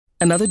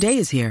Another day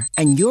is here,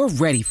 and you're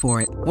ready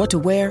for it. What to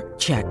wear?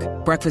 Check.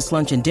 Breakfast,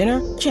 lunch, and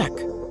dinner? Check.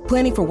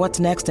 Planning for what's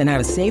next and how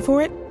to save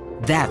for it?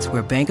 That's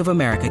where Bank of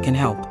America can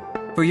help.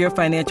 For your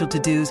financial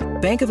to-dos,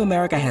 Bank of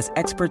America has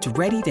experts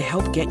ready to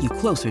help get you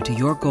closer to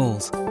your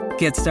goals.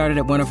 Get started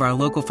at one of our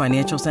local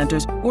financial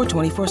centers or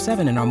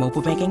 24/7 in our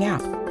mobile banking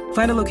app.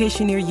 Find a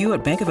location near you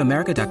at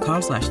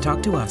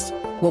bankofamerica.com/talktous.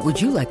 What would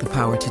you like the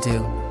power to do?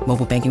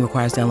 Mobile banking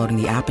requires downloading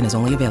the app and is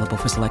only available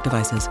for select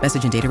devices.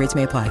 Message and data rates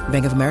may apply.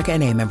 Bank of America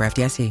N.A., member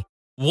FDIC.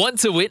 Want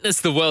to witness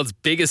the world's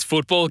biggest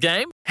football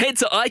game? Head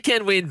to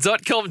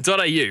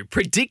iCanWin.com.au,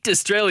 predict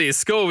Australia's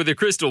score with a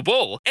crystal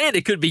ball, and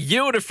it could be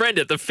you and a friend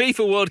at the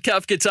FIFA World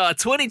Cup Qatar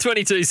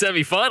 2022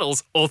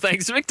 semi-finals, all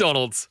thanks to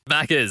McDonald's.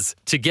 Maccas,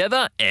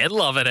 together and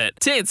loving it.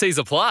 TNCs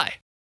apply.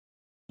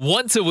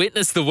 Want to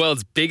witness the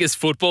world's biggest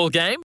football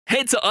game?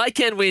 Head to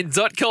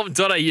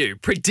iCanWin.com.au,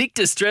 predict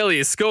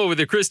Australia's score with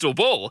a crystal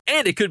ball,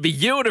 and it could be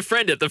you and a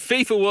friend at the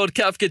FIFA World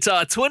Cup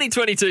Qatar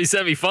 2022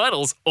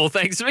 semi-finals, all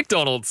thanks to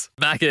McDonald's.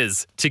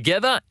 Maccas,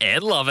 together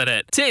and loving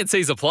it.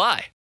 TNCs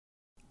apply.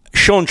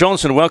 Shaun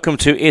Johnson, welcome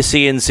to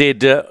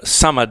SENZ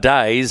Summer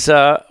Days.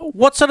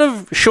 What sort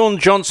of Shaun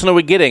Johnson are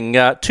we getting?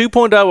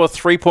 2.0 or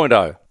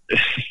 3.0?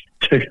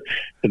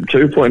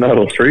 2.0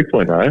 or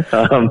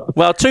 3.0.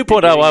 Well,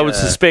 2.0 I would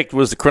suspect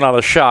was the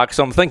Cronulla Sharks.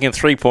 I'm thinking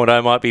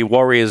 3.0 might be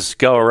Warriors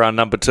go around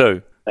number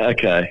 2.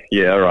 Okay,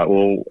 yeah, all right.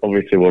 Well,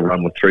 obviously we'll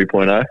run with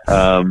 3.0.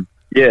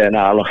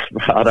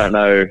 I don't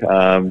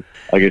know.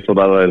 I guess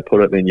another way to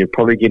put it, then you're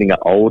probably getting an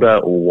older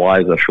or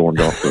wiser Shaun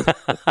Johnson.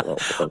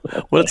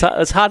 Well,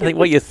 it's hard to think.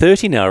 Well, you're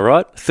 30 now,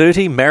 right?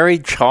 30,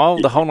 married,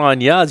 child, the whole 9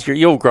 yards.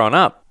 You're all grown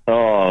up.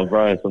 Oh,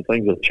 bro, some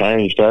things have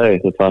changed,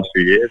 the past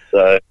few years.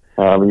 So,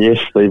 yes,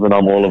 Stephen,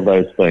 I'm all of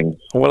those things.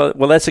 Well,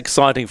 that's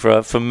exciting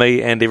for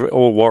me and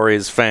all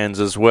Warriors fans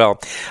as well.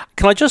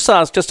 Can I just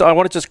ask, I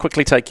want to just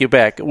quickly take you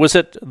back. Was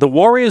it the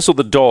Warriors or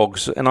the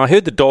Dogs? And I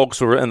heard the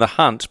Dogs were in the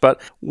hunt, but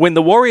when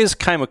the Warriors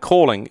came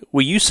a-calling,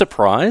 were you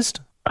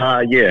surprised?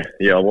 Yeah,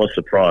 I was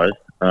surprised.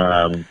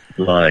 The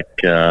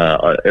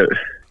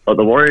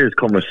Warriors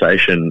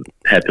conversation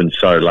happened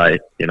so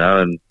late,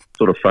 and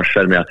sort of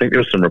frustrated me. I think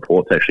there were some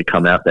reports actually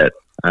come out that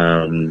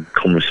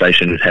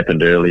conversation had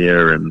happened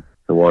earlier and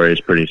the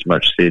Warriors pretty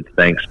much said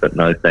thanks but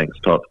no thanks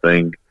type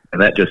thing.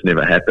 And that just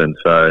never happened.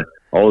 So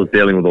I was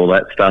dealing with all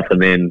that stuff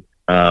and then,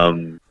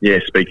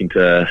 speaking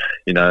to,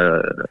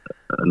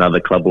 another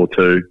club or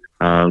two,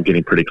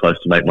 getting pretty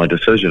close to make my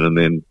decision. And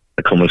then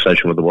a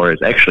conversation with the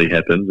Warriors actually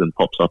happens and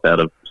pops up out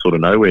of sort of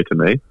nowhere to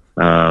me.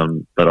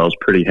 But I was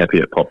pretty happy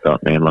it popped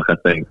up, man. I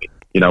think,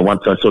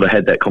 once I sort of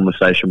had that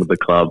conversation with the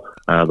club,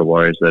 the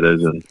Warriors that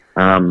is, and,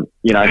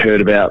 I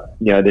heard about,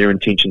 their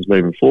intentions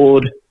moving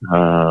forward,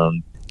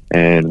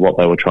 and what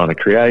they were trying to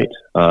create.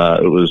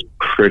 It was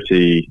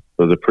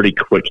a pretty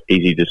quick,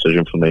 easy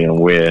decision for me on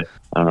where,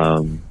 I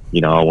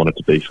wanted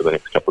to be for the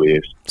next couple of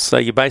years. So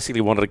you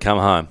basically wanted to come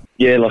home?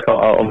 Yeah,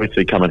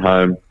 obviously coming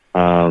home,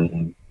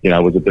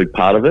 was a big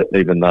part of it,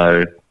 even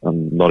though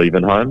I'm not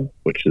even home,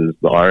 which is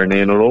the irony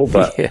in it all.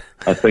 But yeah.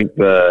 I think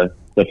the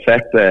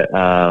fact that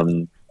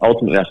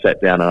ultimately I sat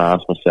down and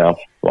asked myself,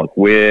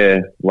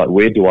 where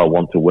do I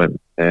want to win?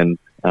 And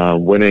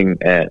winning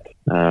at,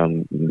 I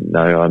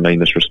mean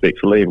this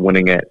respectfully,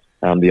 winning at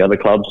the other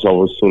clubs I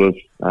was sort of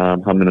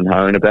humming and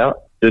hawing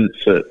about didn't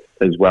sit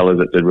as well as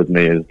it did with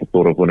me as the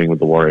thought of winning with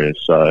the Warriors.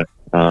 So,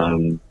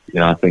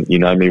 I think you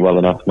know me well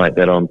enough, mate,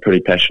 that I'm pretty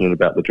passionate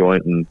about the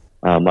joint and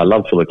my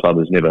love for the club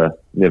has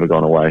never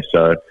gone away.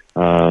 So,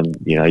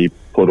 you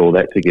put all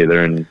that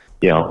together and,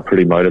 I'm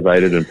pretty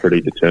motivated and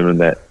pretty determined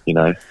that,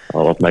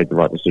 I've made the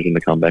right decision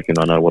to come back and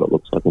I know what it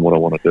looks like and what I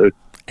want to do.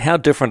 How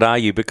different are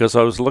you? Because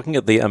I was looking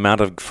at the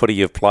amount of footy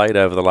you've played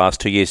over the last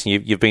 2 years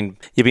and you've been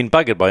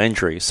buggered by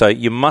injury. So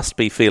you must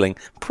be feeling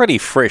pretty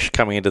fresh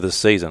coming into this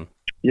season.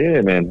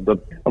 Yeah, man.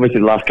 But obviously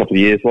the last couple of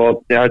years,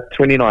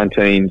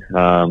 2019,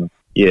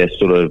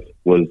 sort of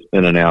was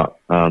in and out.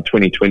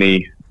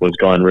 2020 was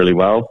going really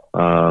well.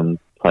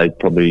 Played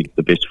probably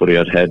the best footy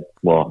I'd had.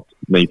 Well,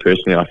 me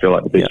personally, I feel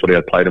like the best footy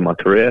I'd played in my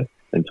career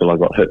until I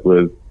got hit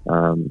with,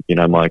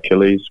 my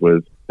Achilles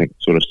with, I think,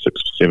 sort of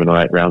 6, 7 or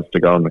 8 rounds to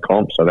go in the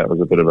comp. So that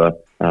was a bit of a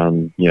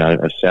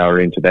sour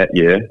end to that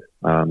year.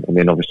 And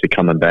then obviously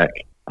coming back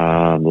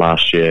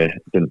last year,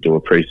 didn't do a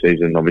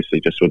pre-season,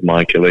 obviously just with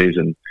my Achilles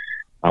and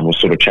was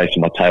sort of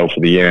chasing my tail for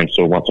the year. And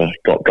so once I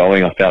got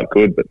going, I felt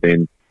good. But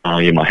then,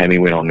 my hammy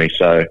went on me.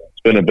 So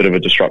been a bit of a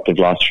disruptive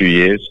last few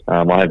years.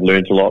 I have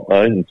learned a lot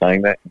though in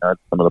saying that.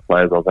 Some of the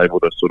players I was able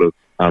to sort of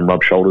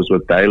rub shoulders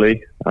with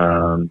daily.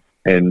 I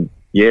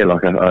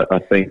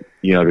think,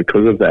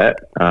 because of that,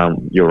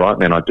 you're right,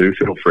 man, I do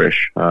feel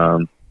fresh. I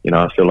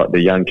feel like the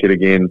young kid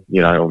again,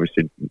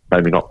 obviously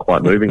maybe not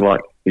quite moving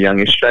like the young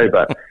SJ,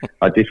 but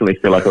I definitely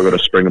feel like I've got a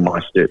spring in my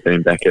step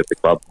being back at the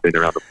club, being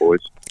around the boys.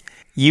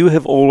 You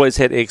have always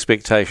had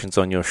expectations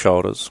on your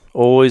shoulders,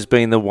 always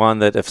been the one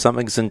that if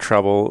something's in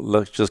trouble,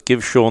 let's just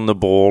give Shaun the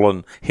ball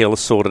and he'll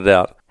sort it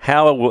out.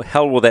 How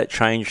will that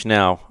change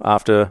now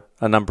after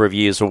a number of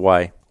years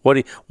away? What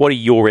are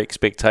your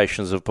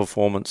expectations of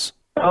performance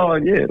Oh,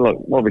 yeah,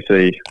 look,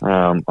 obviously,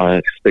 I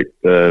expect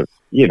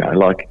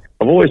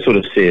I've always sort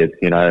of said,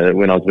 when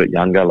I was a bit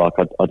younger,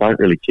 I don't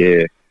really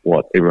care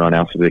what everyone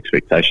else's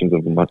expectations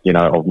of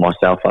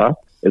myself are.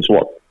 It's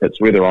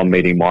whether I'm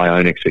meeting my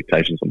own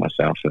expectations of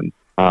myself. And,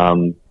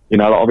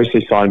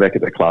 obviously signing back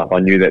at the club, I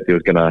knew that there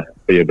was going to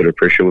be a bit of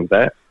pressure with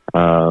that.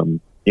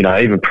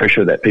 Even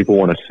pressure that people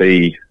want to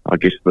see, I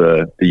guess,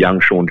 the young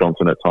Shaun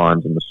Johnson at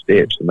times and the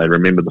steps, and they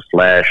remember the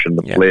flash and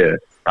the flair.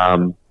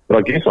 But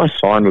I guess I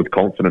signed with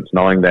confidence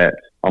knowing that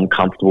I'm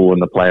comfortable in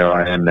the player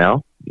I am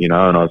now, and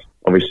I've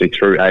obviously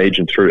through age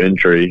and through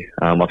injury,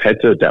 I've had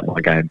to adapt my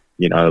game,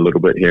 a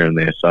little bit here and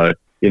there. So,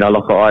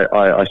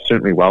 I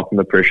certainly welcome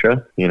the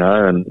pressure,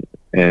 and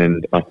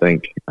I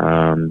think,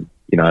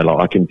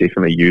 I can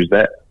definitely use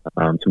that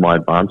to my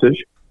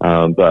advantage.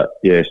 But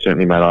yeah,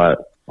 certainly, mate,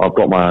 I've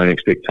got my own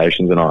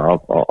expectations, and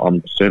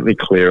I'm certainly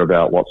clear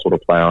about what sort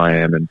of player I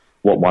am and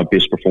what my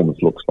best performance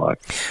looks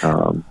like.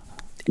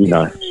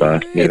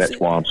 That's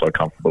why I'm so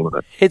comfortable with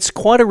it. It's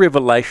quite a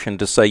revelation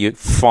to say you're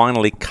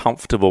finally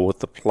comfortable with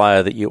the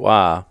player that you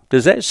are.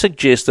 Does that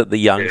suggest that the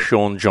young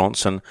Shaun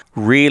Johnson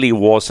really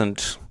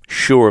wasn't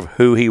sure of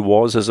who he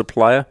was as a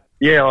player?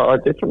 Yeah, I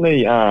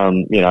definitely,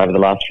 over the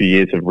last few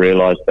years have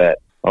realised that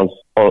I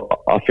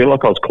feel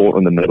like I was caught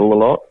in the middle a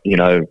lot,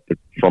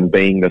 from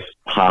being this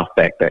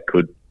halfback that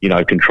could,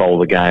 control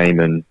the game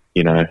and,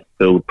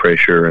 build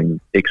pressure and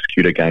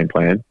execute a game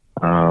plan.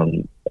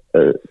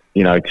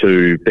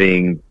 To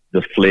being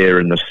the flair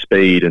and the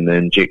speed and the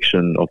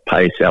injection of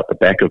pace out the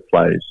back of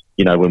plays.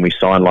 When we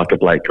signed like a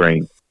Blake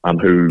Green,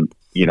 who,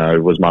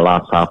 was my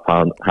last halves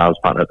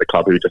partner at the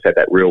club, who just had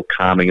that real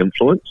calming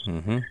influence.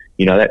 Mm-hmm.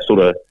 That sort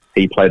of,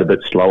 he played a bit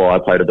slower, I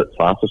played a bit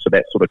faster, so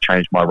that sort of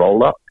changed my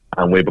role up.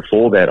 Where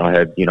before that I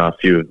had, a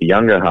few of the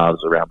younger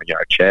halves around me,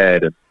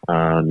 Chad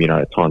and,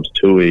 at times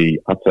Tui,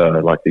 Uta,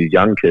 like these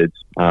young kids,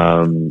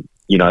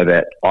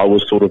 that I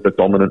was sort of the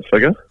dominant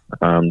figure,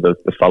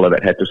 the fella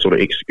that had to sort of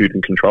execute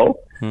and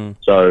control.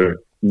 So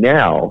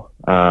now,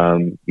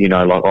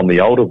 like on the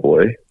older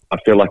boy, I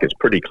feel like it's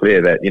pretty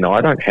clear that,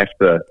 I don't have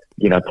to,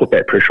 put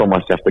that pressure on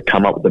myself to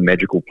come up with a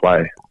magical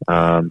play,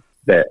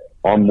 that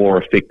I'm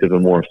more effective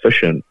and more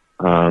efficient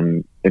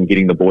in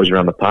getting the boys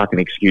around the park and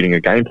executing a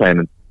game plan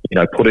and,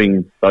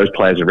 putting those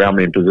players around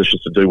me in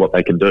positions to do what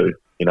they can do.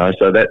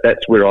 So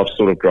that's where I've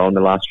sort of grown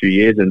the last few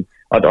years. And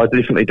I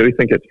definitely do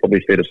think it's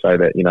probably fair to say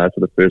that, for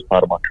the first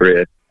part of my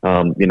career,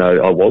 I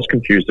was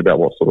confused about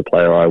what sort of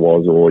player I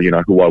was or,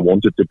 who I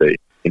wanted to be.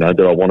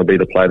 Did I want to be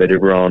the player that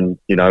everyone,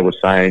 was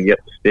saying, yep,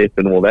 step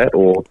and all that?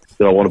 Or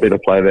did I want to be the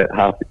player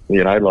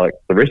that like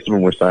the rest of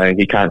them were saying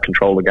he can't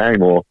control the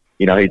game or,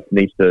 he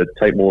needs to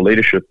take more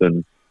leadership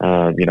and,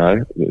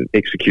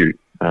 execute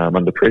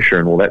under pressure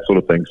and all that sort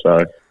of thing.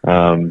 So,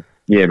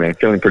 yeah, man,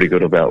 feeling pretty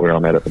good about where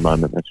I'm at the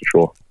moment, that's for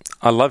sure.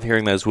 I love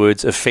hearing those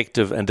words,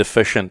 effective and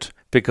efficient,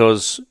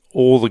 because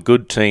all the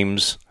good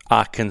teams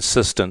are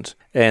consistent,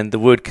 and the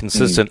word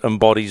consistent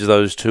embodies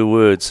those two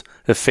words,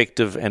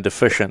 effective and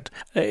efficient.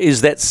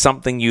 Is that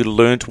something you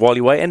learnt while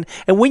you were away?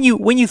 And when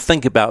you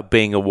think about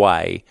being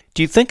away,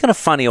 do you think in a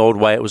funny old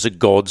way it was a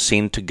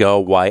godsend to go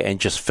away and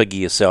just figure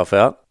yourself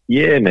out?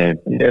 Yeah, man.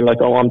 Yeah,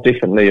 I'm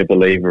definitely a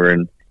believer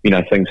in,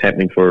 things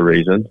happening for a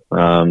reason.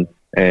 And,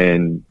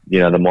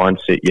 the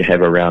mindset you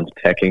have around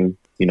attacking,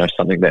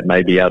 something that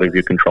may be out of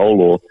your control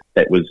or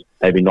that was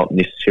maybe not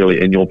necessarily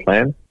in your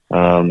plan.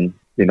 I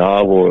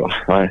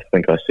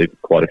think I said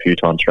quite a few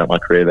times throughout my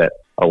career that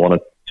I wanted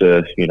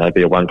to,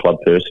 be a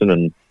one-club person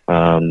and,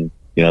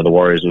 the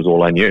Warriors was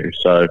all I knew.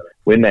 So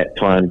when that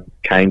time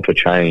came for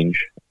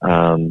change,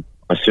 I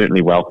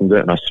certainly welcomed it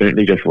and I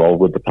certainly just rolled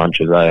with the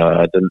punches.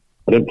 I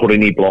didn't put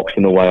any blocks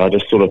in the way. I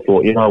just sort of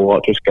thought,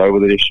 just go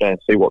with it, SJ, and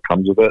see what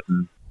comes of it.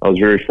 And I was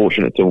very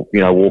fortunate to,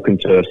 walk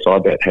into a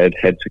side that had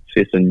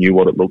success and knew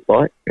what it looked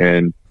like.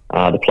 And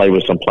to play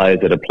with some players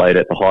that had played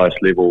at the highest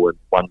level and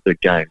won big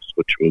games,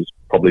 which was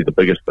probably the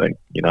biggest thing.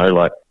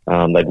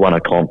 They'd won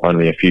a comp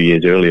only a few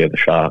years earlier, the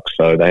Sharks.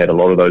 So they had a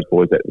lot of those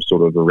boys that were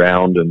sort of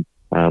around. And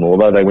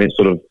although they went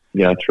sort of,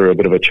 through a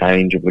bit of a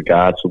change of the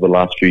guards for the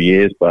last few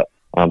years, but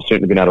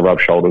certainly been able to rub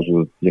shoulders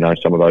with,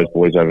 some of those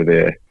boys over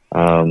there.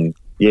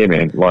 Yeah,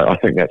 man, I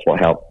think that's what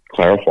helped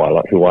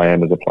clarify, who I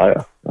am as a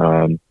player,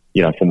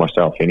 for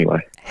myself anyway.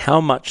 How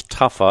much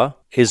tougher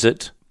is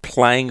it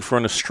playing for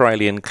an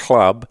Australian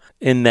club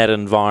in that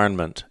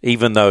environment,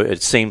 even though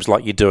it seems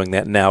like you're doing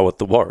that now with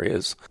the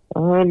Warriors?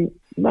 No,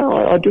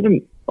 I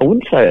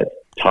wouldn't say it's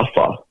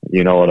tougher,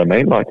 you know what I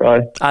mean?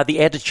 Are the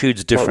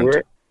attitudes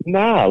different?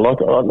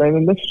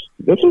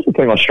 This is the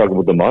thing I struggle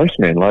with the most,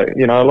 man.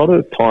 A lot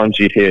of times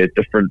you'd hear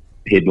different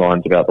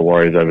headlines about the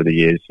Warriors over the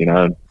years,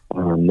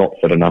 not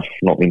fit enough,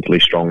 not mentally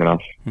strong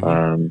enough.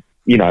 Mm-hmm.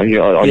 You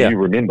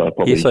remember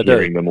probably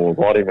hearing them or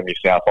writing them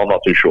yourself. I'm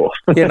not too sure.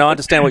 Yeah, no, I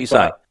understand what you're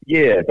saying.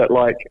 Yeah, but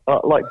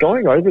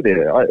going over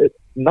there,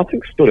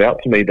 nothing stood out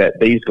to me that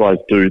these guys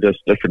do this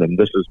different and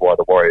this is why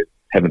the Warriors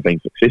haven't been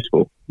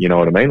successful. You know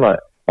what I mean?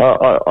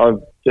 I've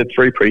did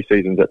 3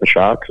 pre-seasons at the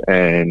Sharks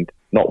and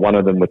not one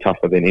of them were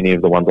tougher than any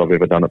of the ones I've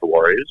ever done at the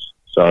Warriors.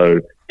 So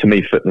to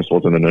me, fitness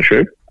wasn't an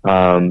issue.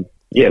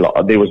 yeah,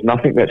 like, there was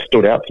nothing that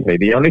stood out to me.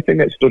 The only thing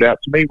that stood out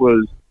to me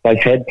was they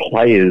had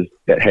players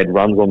that had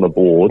runs on the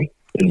board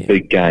in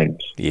big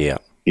games. Yeah.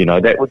 You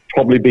know, that would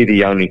probably be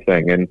the only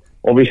thing. And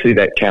obviously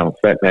that counts.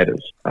 That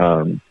matters.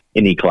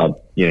 Any club,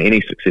 you know,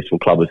 any successful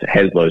club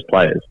has those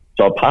players.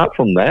 So apart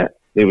from that,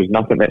 there was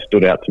nothing that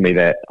stood out to me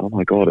that, oh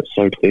my God, it's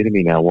so clear to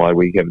me now why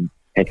we haven't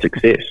had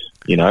success,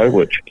 you know,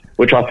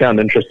 which I found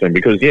interesting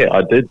because, yeah,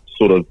 I did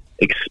sort of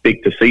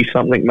expect to see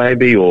something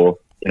maybe or,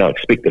 you know,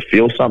 expect to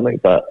feel something.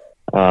 But,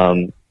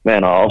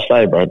 man, I'll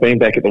say, bro, being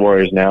back at the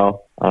Warriors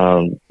now,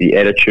 the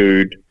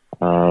attitude,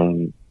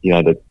 you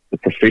know, the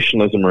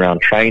professionalism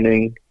around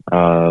training,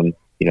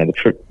 you know,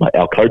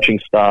 our coaching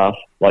staff,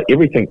 like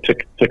everything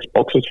ticks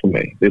boxes for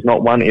me. There's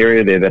not one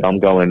area there that I'm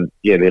going,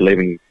 yeah, they're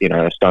leaving, you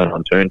know, a stone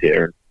unturned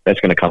here. And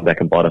that's going to come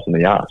back and bite us in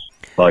the ass.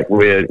 Like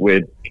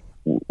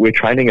we're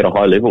training at a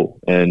high level.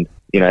 And,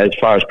 you know, as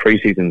far as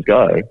pre-seasons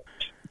go,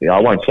 you know, I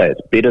won't say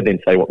it's better than,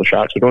 say, what the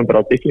Sharks are doing, but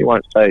I definitely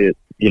won't say it's,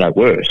 you know,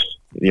 worse.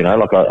 You know,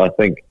 like I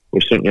think we're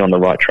certainly on the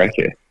right track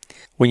here.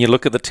 When you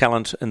look at the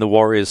talent in the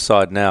Warriors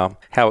side now,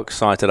 how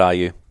excited are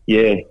you?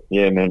 Yeah,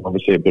 man.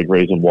 Obviously a big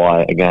reason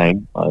why,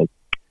 again, I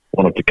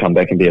wanted to come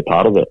back and be a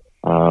part of it.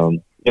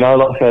 You know,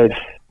 like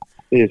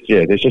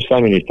there's just so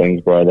many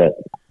things, bro, that,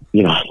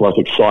 you know, like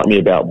excite me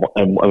about.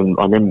 And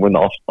I remember when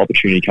the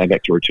opportunity came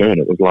back to return,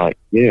 it was like,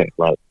 yeah,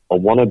 like I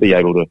want to be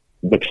able to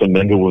mix and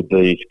mingle with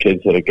these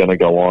kids that are going to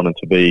go on and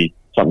to be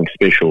something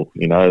special.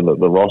 You know,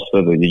 the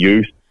roster, the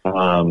youth.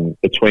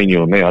 Between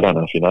you and me, I don't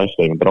know if you know,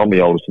 Stephen, but I'm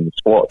the oldest in the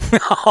squad.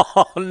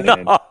 Oh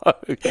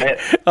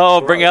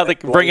no! Bring out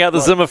the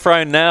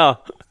Zimmer now.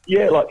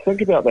 Yeah, like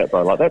think about that,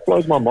 bro. Like that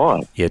blows my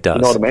mind. Yeah, it does.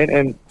 You know what I mean?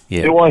 And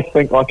do I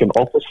think I can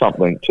offer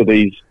something to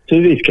these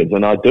kids?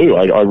 And I do.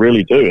 I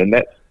really do. And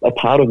that's a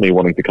part of me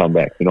wanting to come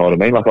back. You know what I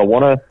mean? Like I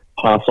want to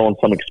pass on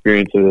some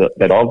experiences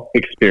that I've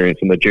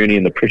experienced and the journey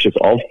and the pressures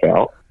I've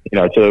felt. You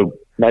know, to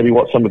maybe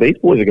what some of these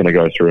boys are going to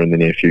go through in the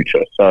near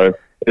future. So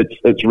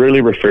it's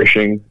really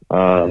refreshing.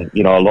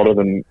 You know, a lot of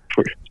them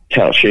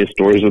share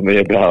stories with me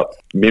about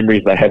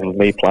memories they have of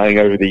me playing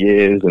over the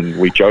years, and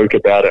we joke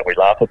about it and we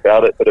laugh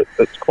about it, but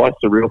it's quite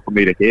surreal for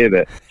me to hear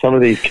that some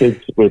of these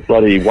kids were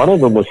one of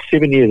them was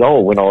 7 years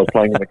old when I was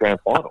playing in the grand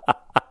final.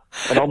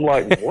 And I'm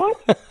like, what?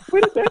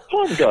 Where did that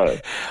time go?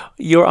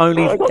 You're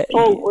only... So I got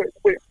told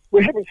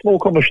we're having small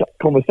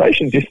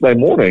conversations yesterday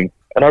morning,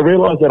 and I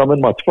realised that I'm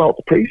in my 12th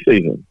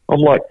preseason.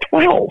 I'm like,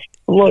 12?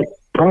 I'm like,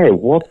 bro,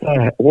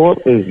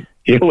 what is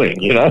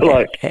healing, you know?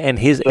 Like, and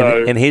here's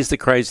the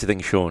crazy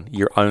thing, Sean.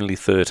 You're only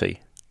 30.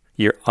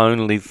 You're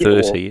only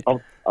 30. Yeah,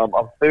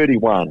 I'm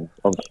 31.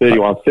 I'm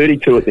 31. I'm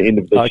 32 at the end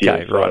of this year.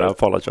 Okay, right. So I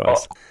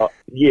apologise.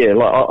 Yeah,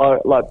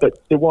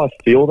 but do I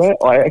feel that?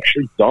 I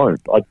actually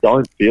don't. I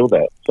don't feel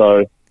that.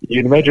 So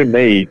you can imagine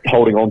me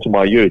holding on to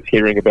my youth,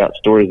 hearing about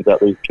stories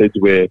about these kids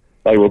where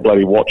they were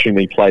bloody watching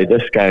me play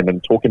this game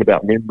and talking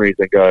about memories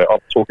and go, I'm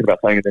talking about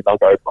something, and then they'll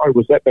go, bro,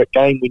 was that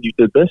game when you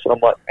did this? And I'm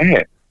like,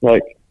 man,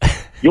 like,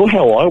 you're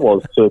how I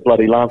was to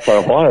bloody Lance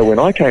Ohio when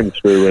I came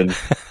through, and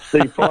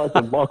Steve Price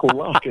and Michael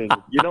Luck, and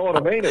you know what I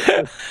mean?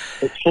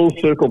 It's full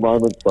circle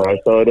moments, bro.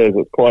 So it is.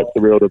 It's quite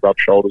surreal to rub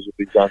shoulders with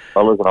these young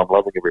fellas, and I'm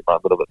loving every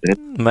moment of it,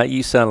 man. Mate,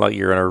 you sound like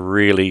you're in a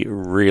really,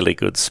 really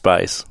good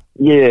space.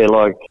 Yeah,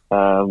 like,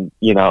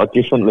 you know,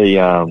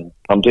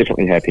 I'm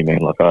definitely happy, man.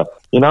 Like,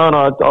 and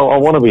I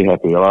want to be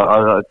happy.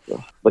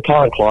 The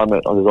current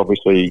climate has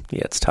obviously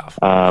it's tough.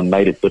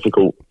 Made it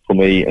difficult for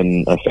me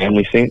in a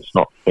family sense,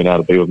 not being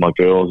able to be with my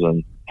girls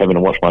and having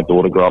to watch my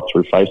daughter grow up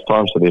through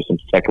FaceTime. So there's some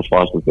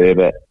sacrifices there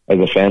that, as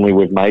a family,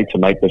 we've made to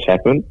make this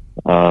happen.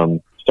 So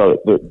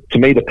to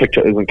me, the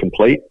picture isn't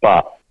complete,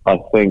 but I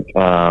think,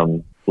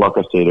 like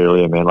I said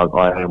earlier, man, like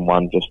I am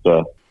one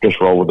just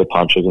roll with the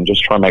punches and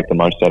just try and make the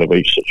most out of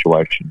each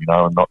situation, you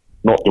know, and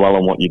not dwell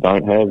on what you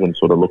don't have and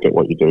sort of look at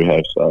what you do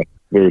have. So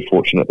very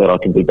fortunate that I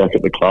can be back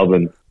at the club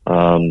and,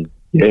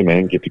 yeah,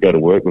 man, get to go to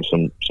work with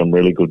some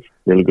really good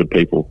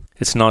people.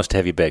 It's nice to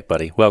have you back,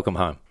 buddy. Welcome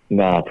home.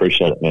 Nah, I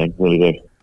appreciate it, man. Really do.